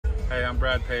Hey, I'm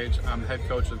Brad Page. I'm the head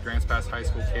coach of Grants Pass High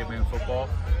School Cavemen football.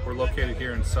 We're located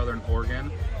here in Southern Oregon.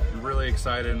 I'm really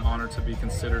excited and honored to be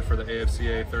considered for the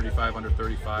AFCA 35 under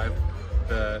 35.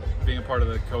 Being a part of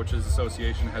the Coaches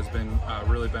Association has been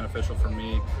really beneficial for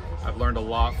me. I've learned a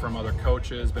lot from other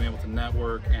coaches, been able to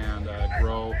network and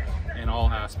grow in all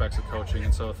aspects of coaching.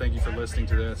 And so thank you for listening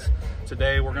to this.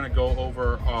 Today we're going to go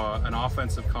over an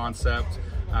offensive concept.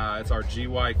 It's our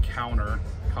GY counter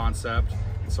concept.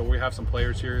 So we have some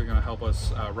players here who are going to help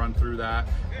us run through that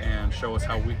and show us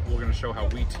we're going to show how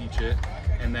we teach it.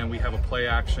 And then we have a play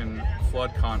action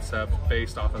flood concept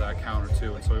based off of that counter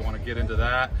too. And so we want to get into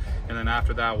that. And then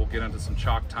after that, we'll get into some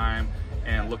chalk time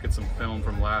and look at some film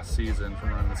from last season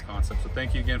from running this concept. So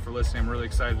thank you again for listening. I'm really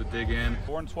excited to dig in.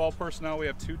 4 and 12 personnel, we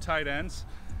have 2 tight ends.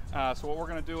 So what we're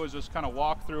going to do is just kind of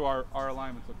walk through our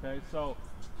alignments, okay? So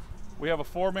we have a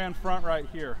 4-man front right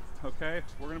here, okay?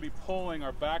 We're going to be pulling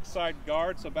our backside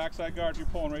guard. So backside guard, if you're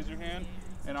pulling, raise your hand.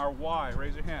 And our Y,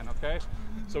 raise your hand, okay?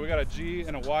 So we got a G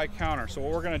and a Y counter. So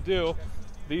what we're going to do,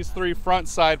 these 3 front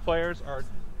side players are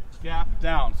gap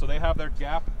down. So they have their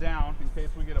gap down in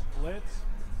case we get a blitz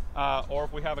or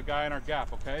if we have a guy in our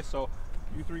gap, okay? So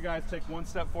you 3 guys take 1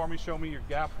 step for me, show me your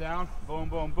gap down. Boom,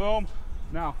 boom, boom.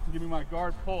 Now, give me my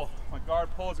guard pull. My guard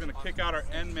pull is going to kick out our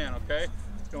end man, okay?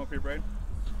 Come up here, Braden.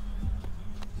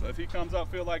 So if he comes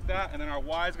up field like that, and then our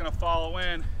Y is going to follow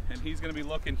in, and he's going to be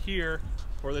looking here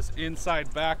for this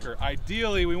inside backer.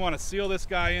 Ideally, we want to seal this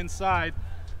guy inside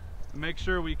and make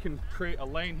sure we can create a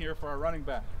lane here for our running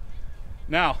back.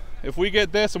 Now, if we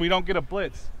get this and we don't get a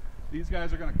blitz, these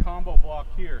guys are going to combo block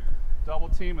here, double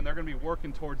team, and they're going to be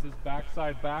working towards this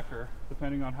backside backer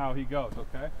depending on how he goes,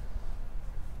 okay?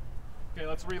 Okay,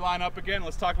 let's reline up again.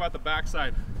 Let's talk about the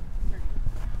backside.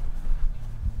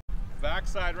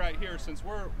 Backside right here, since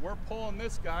we're pulling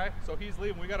this guy, so he's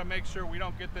leaving, we got to make sure we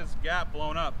don't get this gap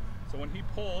blown up. So when he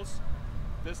pulls,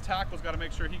 this tackle's got to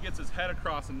make sure he gets his head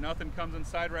across and nothing comes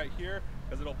inside right here,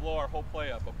 because it'll blow our whole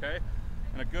play up, okay?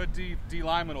 And a good D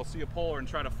lineman will see a puller and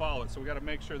try to follow it. So we got to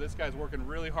make sure this guy's working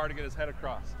really hard to get his head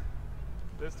across.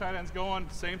 This tight end's going,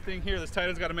 same thing here. This tight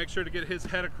end's got to make sure to get his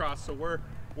head across. So we're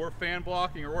fan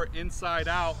blocking, or we're inside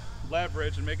out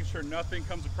leverage and making sure nothing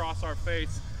comes across our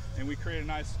face, and we create a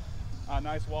nice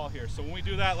wall here. So when we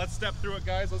do that, let's step through it,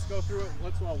 guys. Let's go through it.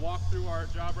 Let's walk through our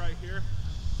job right here.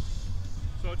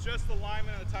 So it's just the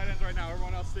linemen and the tight ends right now.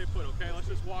 Everyone else stay put, okay? Let's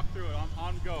just walk through it.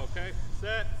 On go, okay?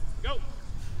 Set, go.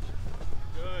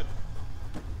 Good.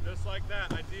 Just like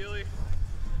that, ideally.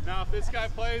 Now, if this guy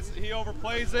plays, he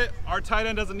overplays it, our tight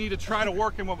end doesn't need to try to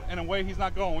work him in a way he's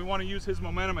not going. We want to use his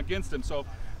momentum against him. So if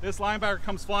this linebacker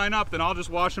comes flying up, then I'll just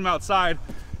wash him outside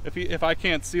if I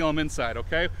can't seal him inside,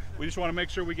 okay? We just want to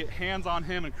make sure we get hands on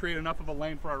him and create enough of a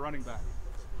lane for our running back.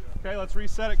 Okay, let's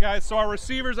reset it, guys. So our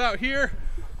receivers out here,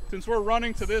 since we're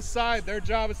running to this side, their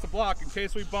job is to block. In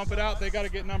case we bump it out, they got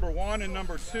to get number 1 and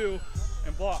number 2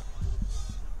 and block.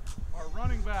 Our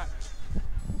running back,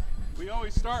 we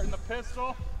always start in the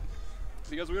pistol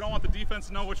because we don't want the defense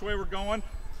to know which way we're going.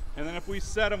 And then if we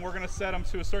set him, we're going to set him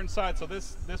to a certain side. So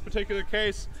this particular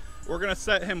case, we're going to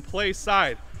set him play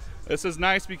side. This is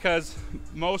nice because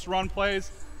most run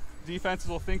plays, defenses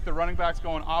will think the running back's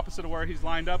going opposite of where he's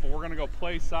lined up, but we're going to go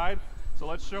play side. So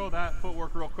let's show that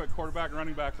footwork real quick, quarterback and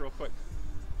running back real quick.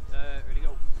 Ready,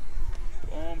 go.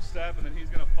 Boom, step, and then he's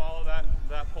going to follow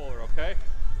that puller, okay?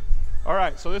 All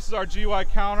right, so this is our GY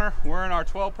counter. We're in our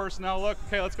 12 personnel look.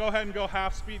 Okay, let's go ahead and go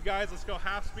half speed, guys. Let's go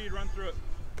half speed, run through it.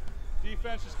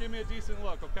 Defense, just give me a decent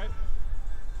look, okay?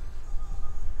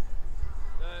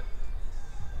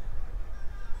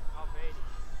 Off 80.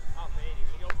 Off 80.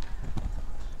 Ready, go.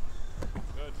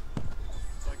 Good.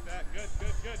 Just like that. Good,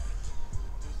 good, good.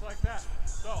 Just like that.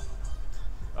 So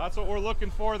that's what we're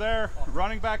looking for there.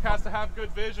 Running back has to have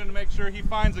good vision to make sure he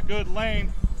finds a good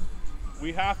lane.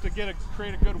 We have to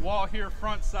create a good wall here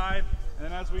front side, and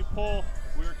then as we pull,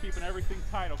 we're keeping everything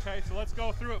tight, okay? So let's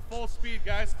go through it full speed,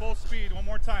 guys, full speed, one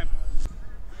more time.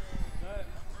 Good.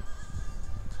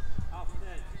 Off 10.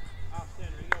 Off 10,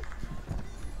 ready, go.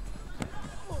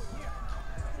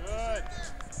 Good,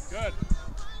 good.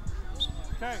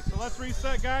 Okay, so let's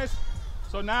reset, guys.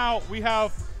 So now we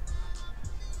have,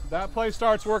 that play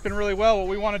starts working really well. What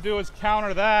we want to do is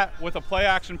counter that with a play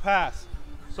action pass.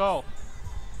 So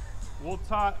we'll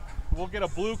get a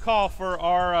blue call for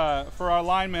our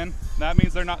linemen. That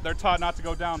means they're taught not to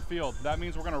go downfield. That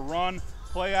means we're going to run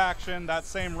play action, that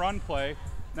same run play.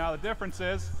 Now the difference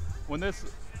is when this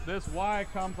Y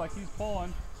comes like he's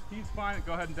pulling, he's fine.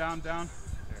 Go ahead and down. There,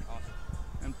 awesome.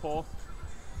 And pull.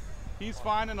 He's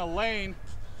finding a lane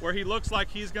where he looks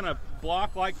like he's going to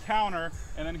block like counter,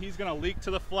 and then he's going to leak to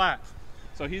the flat.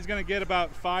 So he's going to get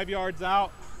about 5 yards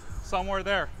out, somewhere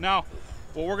there. Now,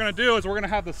 what we're gonna do is we're gonna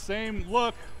have the same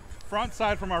look front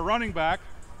side from our running back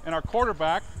and our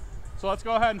quarterback. So let's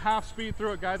go ahead and half speed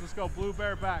through it, guys. Let's go blue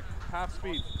bear back, half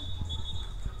speed.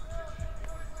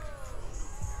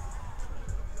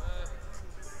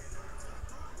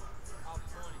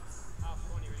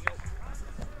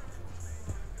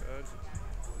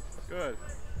 Good.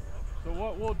 So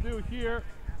what we'll do here,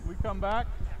 we come back.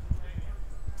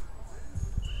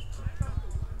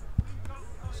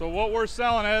 So what we're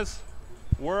selling is,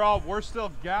 we're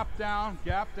still gap down,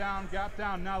 gap down, gap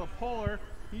down. Now the puller,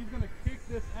 he's gonna kick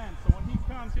this end. So when he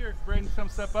comes here, Braden, come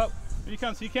step up. When he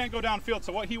comes, he can't go downfield.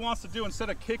 So what he wants to do, instead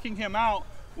of kicking him out,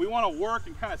 we wanna work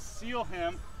and kind of seal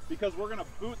him, because we're gonna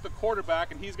boot the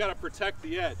quarterback and he's gotta protect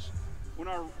the edge. When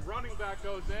our running back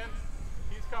goes in,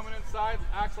 he's coming inside,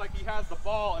 acts like he has the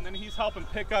ball, and then he's helping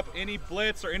pick up any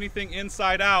blitz or anything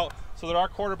inside out so that our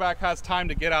quarterback has time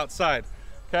to get outside,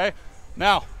 okay?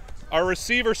 Now, our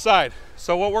receiver side.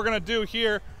 So what we're gonna do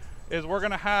here is we're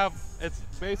gonna have, it's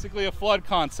basically a flood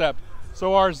concept.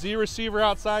 So our Z receiver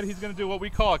outside, he's gonna do what we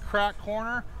call a crack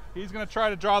corner. He's gonna try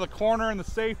to draw the corner and the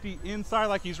safety inside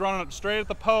like he's running it straight at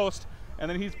the post,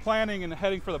 and then he's planning and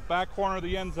heading for the back corner of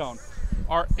the end zone.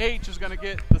 Our H is gonna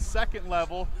get the second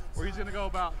level, where he's gonna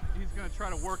try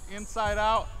to work inside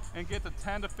out and get to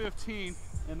 10 to 15,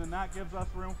 and then that gives us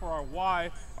room for our Y,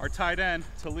 our tight end,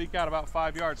 to leak out about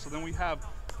 5 yards. So then we have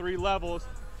 3 levels,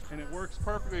 and it works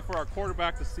perfectly for our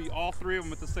quarterback to see all 3 of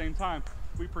them at the same time.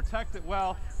 We protect it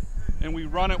well, and we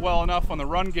run it well enough on the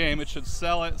run game, it should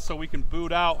sell it so we can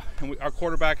boot out, and our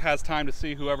quarterback has time to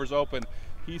see whoever's open.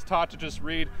 He's taught to just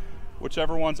read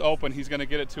whichever one's open, he's gonna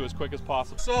get it to as quick as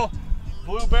possible. So,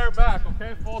 blue bear back,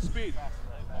 okay, full speed.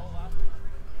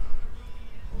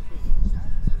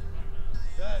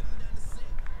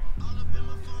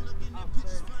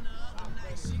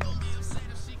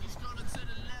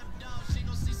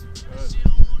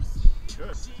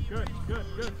 Good.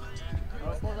 Good.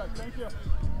 Quarterback, thank you.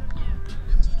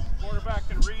 Quarterback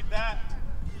can read that.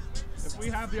 If we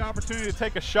have the opportunity to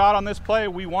take a shot on this play,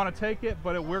 we want to take it,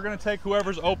 but we're going to take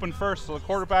whoever's open first. So the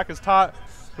quarterback is taught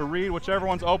to read whichever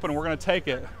one's open, we're going to take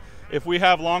it. If we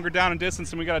have longer down and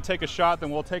distance and we got to take a shot, then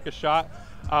we'll take a shot.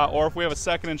 Or if we have a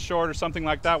second and short or something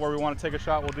like that where we want to take a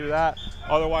shot, we'll do that.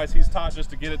 Otherwise, he's taught just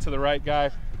to get it to the right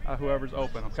guy, whoever's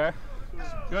open, okay?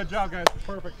 Good job, guys.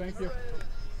 Perfect. Thank you.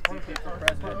 Appreciate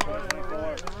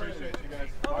you guys.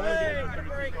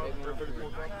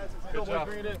 Good job.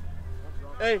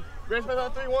 Hey, Grand Smash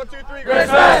on 3, 1, 2, 3, Grand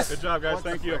Smash! Good job, guys.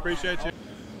 Thank you. Appreciate you.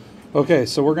 Okay,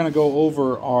 so we're going to go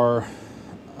over our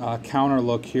counter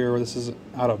look here. This is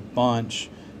out of bunch.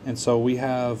 And so we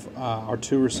have our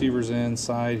 2 receivers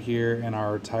inside here, and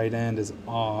our tight end is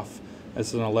off. This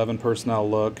is an 11 personnel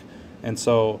look. And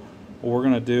so what we're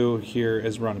going to do here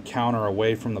is run counter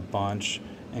away from the bunch,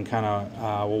 and kind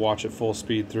of we'll watch it full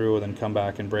speed through and then come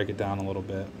back and break it down a little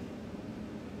bit.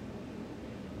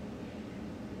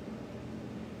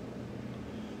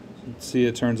 See,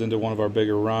 it turns into one of our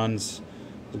bigger runs.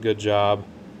 It's a good job.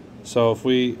 So if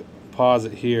we pause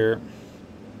it here,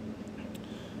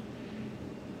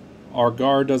 our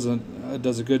guard does a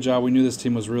good job. We knew this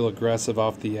team was real aggressive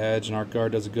off the edge, and our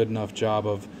guard does a good enough job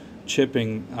of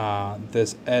chipping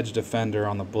this edge defender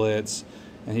on the blitz.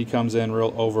 And he comes in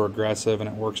real over aggressive, and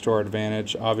it works to our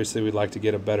advantage. Obviously, we'd like to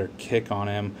get a better kick on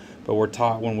him, but we're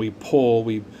taught when we pull,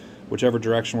 whichever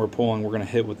direction we're pulling, we're going to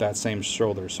hit with that same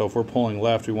shoulder. So if we're pulling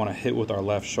left, we want to hit with our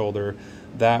left shoulder.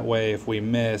 That way, if we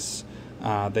miss,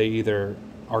 they either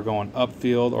are going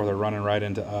upfield or they're running right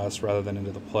into us rather than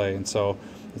into the play. And so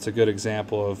it's a good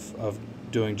example of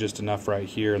doing just enough right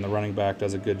here, and the running back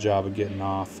does a good job of getting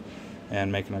off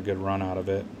and making a good run out of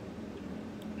it.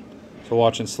 So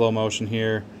watching slow motion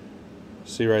here,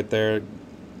 see right there,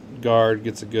 guard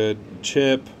gets a good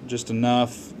chip, just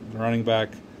enough. The running back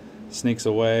sneaks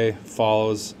away,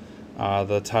 follows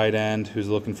the tight end who's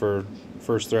looking for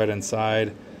first threat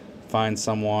inside, finds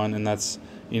someone, and that's,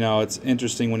 it's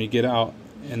interesting when you get out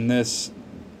in this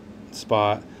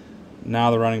spot. Now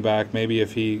the running back, maybe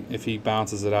if he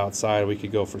bounces it outside, we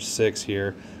could go for 6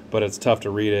 here, but it's tough to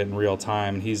read it in real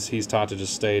time. And he's taught to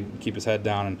just keep his head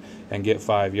down and get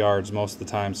 5 yards most of the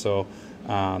time. So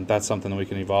that's something that we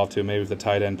can evolve to. Maybe if the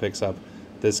tight end picks up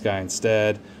this guy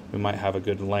instead, we might have a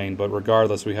good lane. But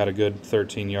regardless, we had a good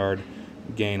 13-yard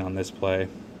gain on this play.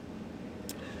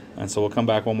 And so we'll come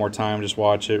back one more time, just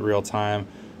watch it real time.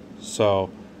 So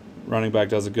running back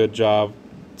does a good job,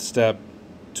 step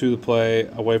to the play,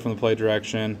 away from the play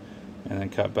direction, and then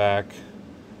cut back.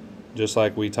 Just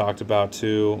like we talked about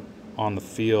too on the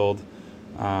field,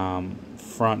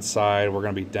 front side we're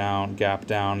going to be down, gap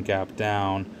down,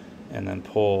 and then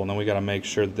pull. And then we got to make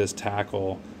sure that this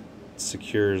tackle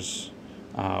secures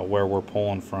where we're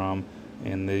pulling from.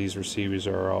 And these receivers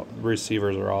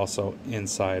are also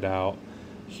inside out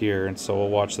here. And so we'll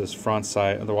watch this front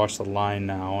side, or watch the line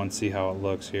now and see how it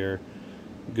looks here.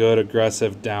 Good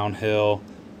aggressive downhill.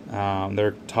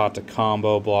 They're taught to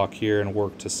combo block here and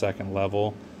work to second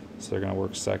level. So they're going to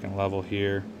work second level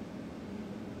here.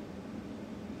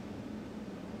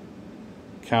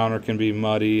 Counter can be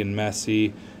muddy and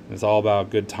messy. It's all about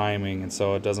good timing, and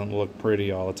so it doesn't look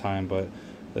pretty all the time, but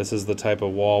this is the type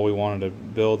of wall we wanted to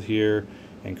build here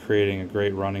and creating a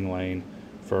great running lane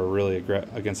for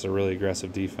against a really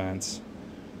aggressive defense.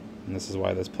 And this is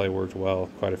why this play worked well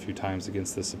quite a few times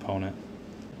against this opponent.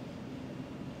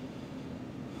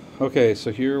 Okay,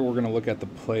 so here we're going to look at the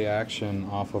play action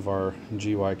off of our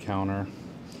GY counter.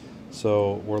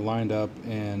 So we're lined up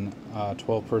in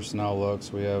 12 personnel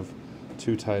looks. We have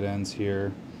 2 tight ends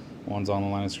here. One's on the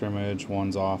line of scrimmage,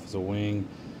 one's off as a wing.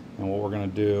 And what we're going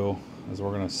to do is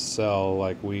we're going to sell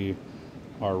like we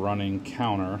are running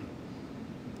counter.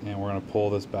 And we're going to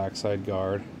pull this backside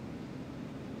guard.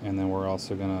 And then we're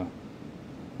also going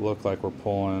to look like we're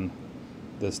pulling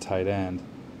this tight end.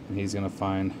 And he's going to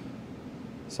find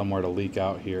somewhere to leak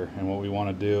out here. And what we want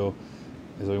to do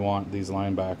is we want these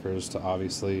linebackers to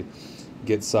obviously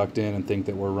get sucked in and think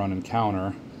that we're running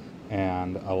counter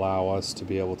and allow us to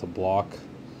be able to block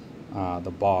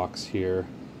the box here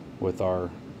with our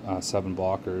 7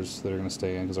 blockers that are going to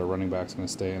stay in, because our running back's going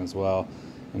to stay in as well,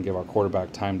 and give our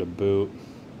quarterback time to boot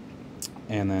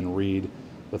and then read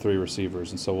the 3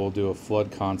 receivers. And so we'll do a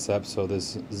flood concept. So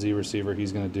this Z receiver,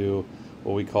 he's going to do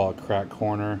what we call a crack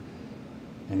corner,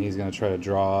 and he's going to try to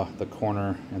draw the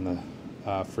corner and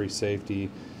the free safety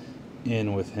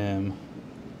in with him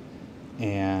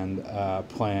and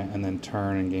plant and then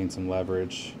turn and gain some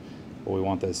leverage. But we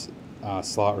want this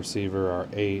slot receiver, our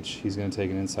H, he's going to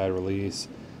take an inside release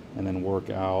and then work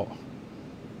out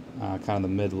kind of the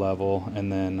mid-level,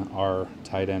 and then our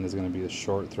tight end is going to be the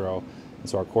short throw. And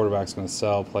so our quarterback's going to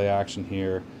sell play action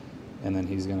here, and then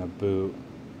he's going to boot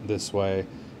this way.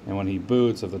 And when he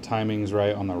boots, if the timing's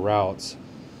right on the routes,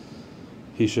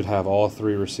 he should have all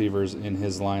 3 receivers in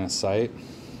his line of sight,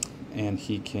 and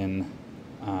he can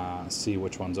see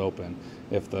which one's open.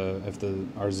 If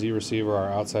our Z receiver, our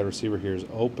outside receiver here is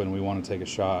open, we want to take a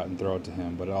shot and throw it to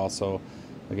him. But it also,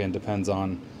 again, depends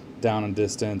on down and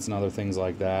distance and other things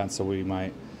like that. So we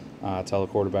might tell the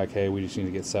quarterback, hey, we just need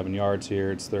to get 7 yards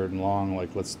here. It's 3rd and long.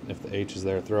 Like, if the H is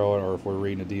there, throw it. Or if we're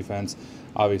reading a defense,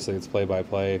 obviously it's play by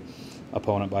play,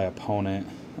 opponent by opponent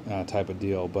type of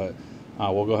deal. But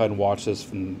we'll go ahead and watch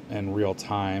this in real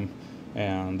time.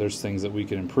 And there's things that we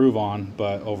can improve on,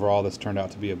 but overall this turned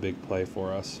out to be a big play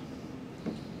for us.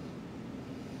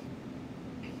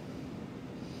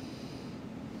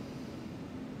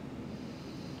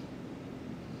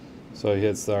 So he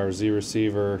hits our Z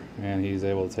receiver, and he's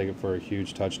able to take it for a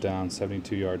huge touchdown,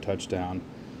 72-yard touchdown,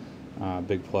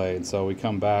 big play. And so we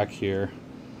come back here,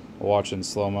 we'll watch in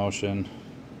slow motion.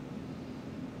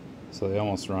 So they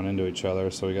almost run into each other,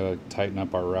 so we got to tighten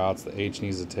up our routes. The H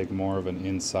needs to take more of an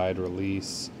inside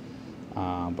release,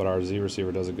 but our Z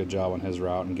receiver does a good job on his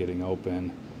route and getting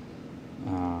open.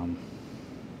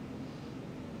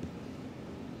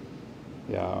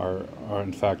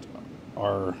 In fact,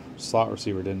 our slot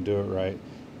receiver didn't do it right.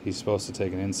 He's supposed to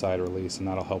take an inside release, and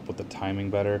that'll help with the timing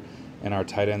better. And our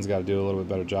tight end's got to do a little bit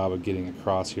better job of getting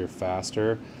across here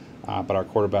faster, but our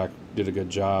quarterback did a good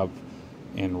job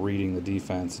in reading the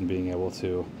defense and being able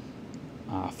to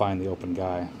find the open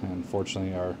guy. And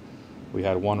fortunately, we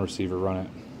had one receiver run it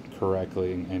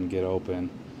correctly and get open.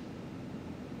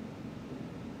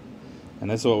 And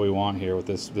this is what we want here with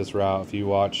this route. If you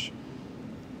watch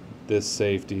this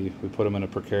safety, we put him in a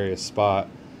precarious spot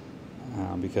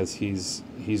because he's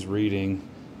reading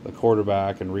the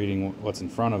quarterback and reading what's in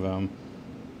front of him,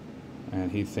 and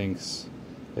he thinks,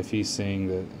 if he's seeing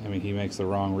that, I mean, he makes the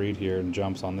wrong read here and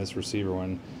jumps on this receiver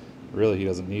when really he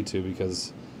doesn't need to,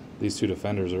 because these 2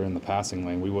 defenders are in the passing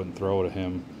lane. We wouldn't throw to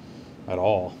him at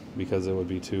all because it would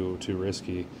be too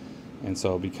risky. And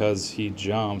so because he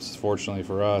jumps, fortunately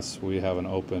for us, we have an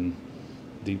open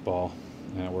deep ball,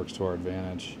 and it works to our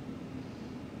advantage.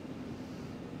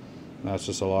 And that's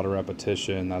just a lot of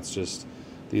repetition. That's just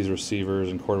these receivers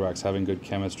and quarterbacks having good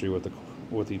chemistry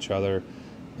with each other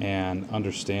and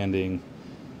understanding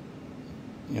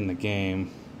in the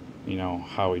game, you know,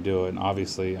 how we do it. And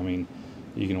obviously, I mean,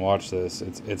 you can watch this.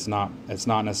 It's not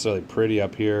necessarily pretty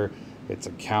up here. It's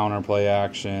a counter play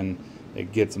action.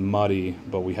 It gets muddy,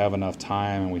 but we have enough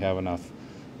time and we have enough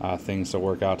things to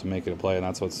work out to make it a play. And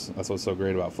that's what's so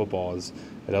great about football, is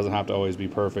it doesn't have to always be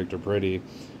perfect or pretty.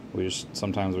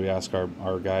 sometimes we ask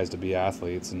our guys to be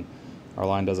athletes, and our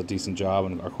line does a decent job,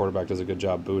 and our quarterback does a good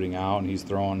job booting out, and he's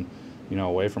throwing,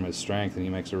 away from his strength, and he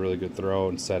makes a really good throw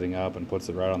and setting up and puts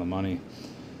it right on the money.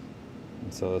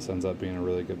 And so this ends up being a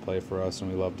really good play for us,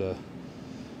 and we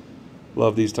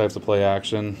love these types of play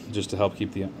action just to help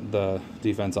keep the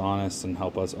defense honest and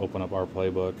help us open up our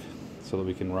playbook so that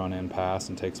we can run in, pass,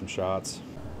 and take some shots.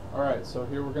 All right, so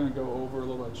here we're going to go over a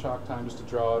little bit of chalk time just to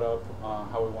draw it up,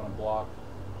 how we want to block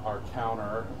our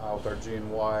counter with our G and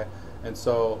Y. And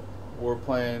so we're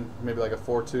playing maybe like a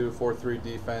 4-2, 4-3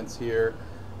 defense here.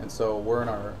 And so we're in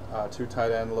our 2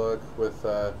 tight end look with,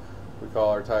 we call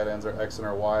our tight ends our X and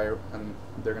our Y, and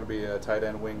they're going to be a tight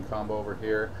end wing combo over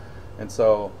here. And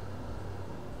so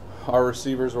our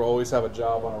receivers will always have a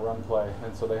job on a run play,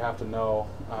 and so they have to know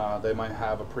they might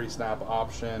have a pre-snap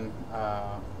option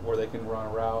where they can run a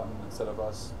route, and instead of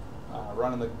us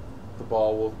running the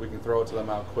ball, we can throw it to them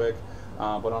out quick.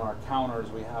 But on our counters,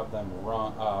 we have them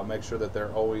run, make sure that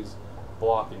they're always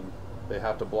blocking. They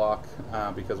have to block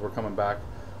because we're coming back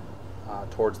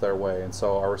towards their way, and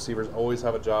so our receivers always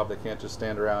have a job. They can't just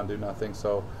stand around and do nothing.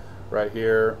 So right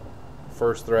here,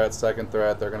 first threat, second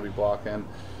threat, they're going to be blocking.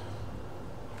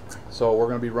 So we're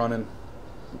going to be running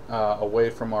away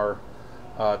from our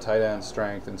tight end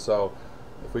strength, and so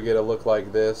if we get a look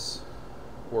like this,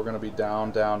 we're going to be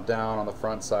down, down, down on the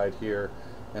front side here,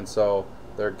 and so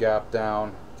they're gap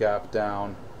down, gap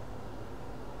down,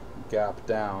 gap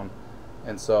down,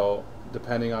 and so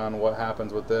depending on what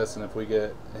happens with this, and if we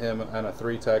get him in a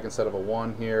 3 tech instead of a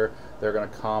 1 here, they're going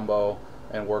to combo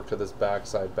and work to this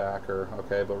backside backer,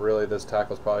 okay? But really this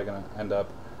tackle's probably going to end up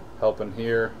helping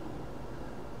here,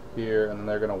 and then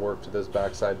they're going to work to this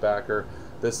backside backer.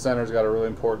 This center's got a really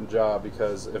important job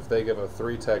because if they give a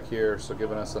 3 tech here, so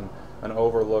giving us an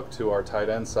overlook to our tight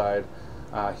end side,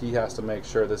 he has to make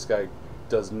sure this guy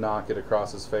does not get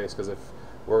across his face, because if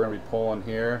we're going to be pulling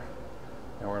here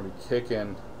and we're going to be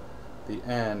kicking the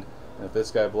end, and if this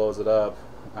guy blows it up,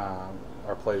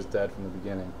 our play's dead from the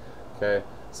beginning. Okay,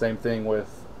 same thing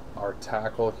with our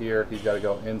tackle here. He's got to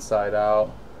go inside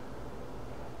out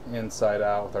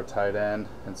with our tight end,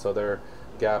 and so they're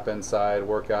gap inside,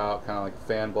 work out, kind of like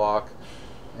fan block,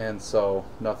 and so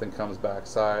nothing comes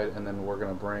backside, and then we're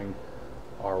going to bring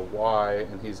our Y,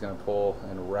 and he's going to pull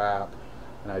and wrap,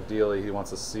 and ideally he wants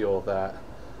to seal that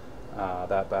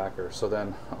backer. So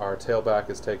then our tailback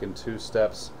is taking 2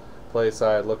 steps play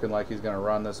side, looking like he's going to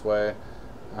run this way,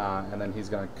 and then he's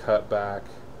going to cut back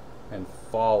and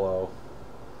follow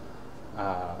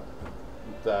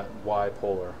that Y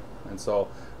puller. And so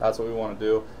that's what we want to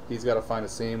do. He's got to find a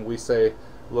seam. We say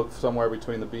look somewhere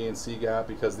between the B and C gap,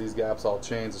 because these gaps all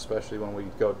change, especially when we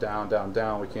go down, down,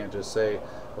 down. We can't just say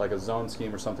like a zone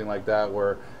scheme or something like that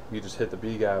where you just hit the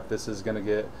B gap. This is going to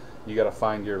get, you got to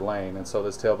find your lane. And so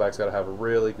this tailback's got to have a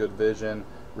really good vision,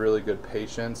 really good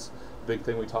patience. Big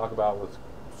thing we talk about with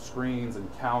screens and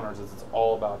counters is it's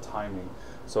all about timing.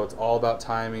 So it's all about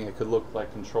timing. It could look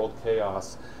like controlled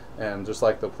chaos, and just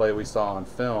like the play we saw on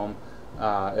film,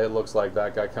 it looks like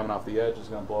that guy coming off the edge is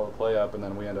going to blow the play up, and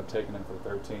then we end up taking it for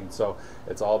 13. So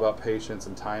it's all about patience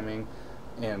and timing,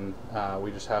 and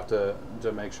we just have to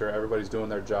make sure everybody's doing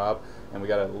their job, and we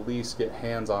got to at least get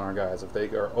hands on our guys. If they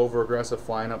are over aggressive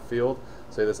flying upfield,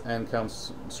 say this end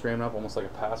comes screaming up almost like a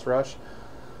pass rush,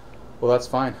 well, that's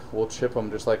fine. We'll chip them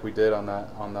just like we did on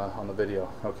the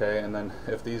video, okay? And then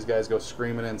if these guys go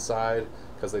screaming inside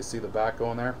because they see the back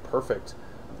going there, perfect.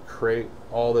 Create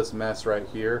all this mess right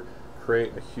here.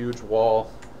 Create a huge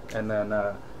wall, and then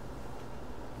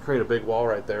create a big wall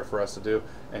right there for us to do,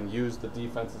 and use the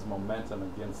defense's momentum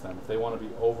against them. If they want to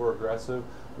be over aggressive,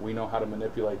 we know how to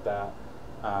manipulate that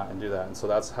and do that. And so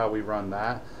that's how we run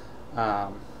that.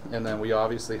 And then we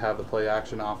obviously have the play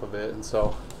action off of it, and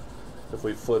so if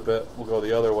we flip it, we'll go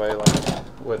the other way,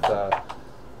 like with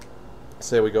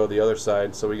say we go the other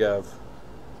side. So we have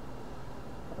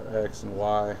our X and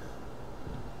Y.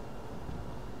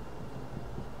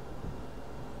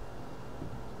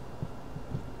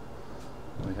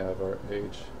 We have our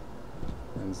H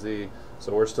and Z.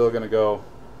 So we're still going to go,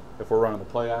 if we're running the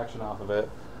play action off of it,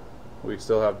 we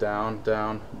still have down,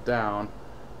 down, down.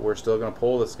 We're still going to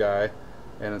pull this guy,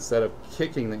 and instead of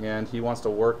kicking the end, he wants to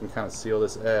work and kind of seal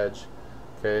this edge.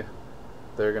 Okay,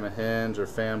 they're going to hinge or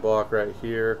fan block right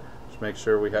here. Just make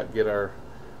sure we get our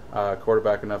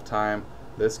quarterback enough time.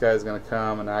 This guy's going to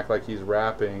come and act like he's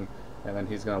wrapping, and then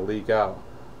he's going to leak out.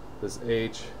 This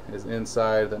H is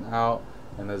inside, then out,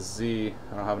 and this Z,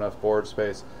 I don't have enough board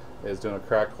space, is doing a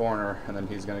crack corner, and then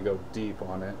he's going to go deep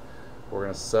on it. We're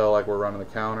going to sell like we're running the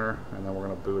counter, and then we're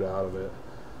going to boot out of it.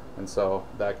 And so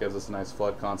that gives us a nice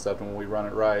flood concept, and when we run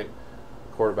it right,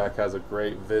 quarterback has a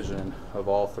great vision of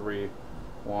all 3,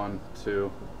 1,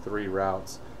 2, 3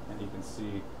 routes, and he can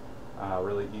see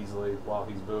really easily while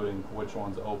he's booting which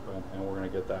one's open, and we're going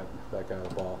to get that guy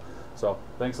the ball. So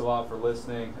thanks a lot for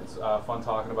listening. It's fun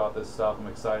talking about this stuff. I'm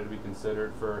excited to be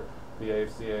considered for the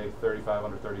AFCA 35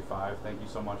 under 35. Thank you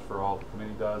so much for all the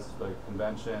committee does, the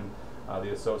convention,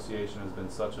 the association has been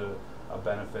such a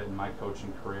benefit in my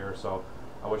coaching career. So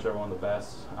I wish everyone the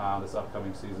best this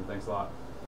upcoming season. Thanks a lot.